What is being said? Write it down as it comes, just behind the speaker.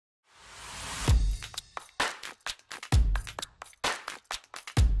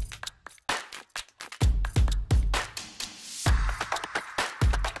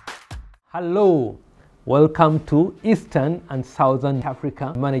Hello, welcome to Eastern and Southern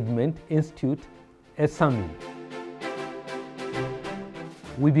Africa Management Institute, ESAMI.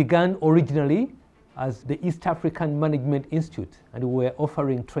 We began originally as the East African Management Institute, and we were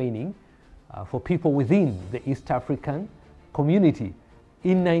offering training for people within the East African community.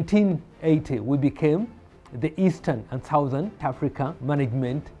 In 1980, we became the Eastern and Southern Africa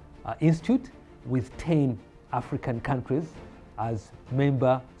Management Institute with 10 African countries as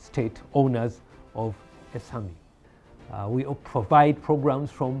member state owners of ESAMI. We provide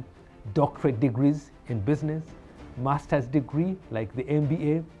programs from doctorate degrees in business, master's degree like the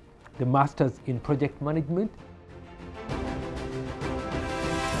MBA, the master's in project management.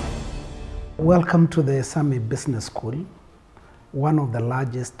 Welcome to the ESAMI Business School, one of the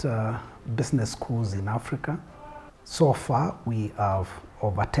largest business schools in Africa. So far, we have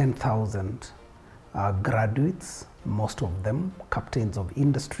over 10,000 graduates, most of them captains of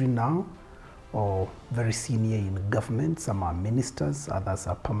industry now, or very senior in government. Some are ministers, others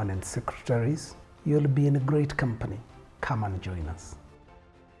are permanent secretaries. You'll be in a great company. Come and join us.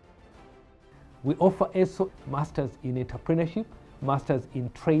 We offer also masters in entrepreneurship, masters in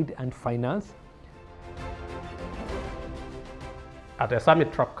trade and finance. At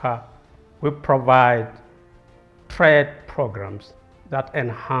ESAMI Tropca, we provide trade programs that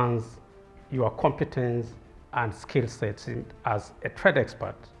enhance your competence and skill sets as a trade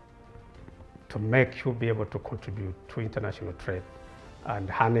expert to make you be able to contribute to international trade and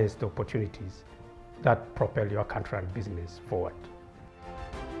harness the opportunities that propel your country and business forward.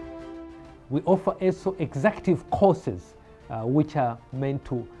 We offer also executive courses which are meant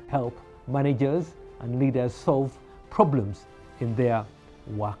to help managers and leaders solve problems in their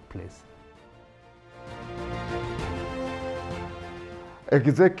workplace.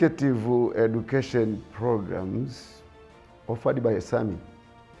 Executive education programs offered by ESAMI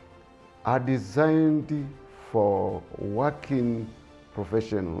are designed for working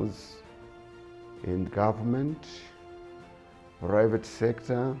professionals in government, private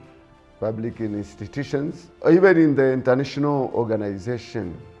sector, public institutions, or even in the international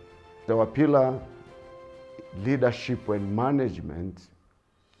organization. Our pillar, leadership and management,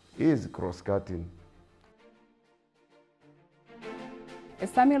 is cross-cutting.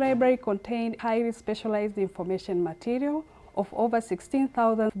 ESAMI library contained highly specialized information material of over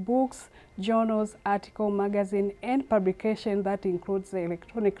 16,000 books, journals, articles, magazines, and publications that includes the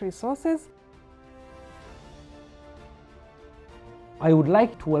electronic resources. I would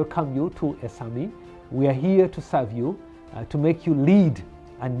like to welcome you to ESAMI. We are here to serve you, to make you lead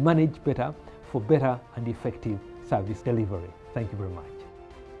and manage better for better and effective service delivery. Thank you very much.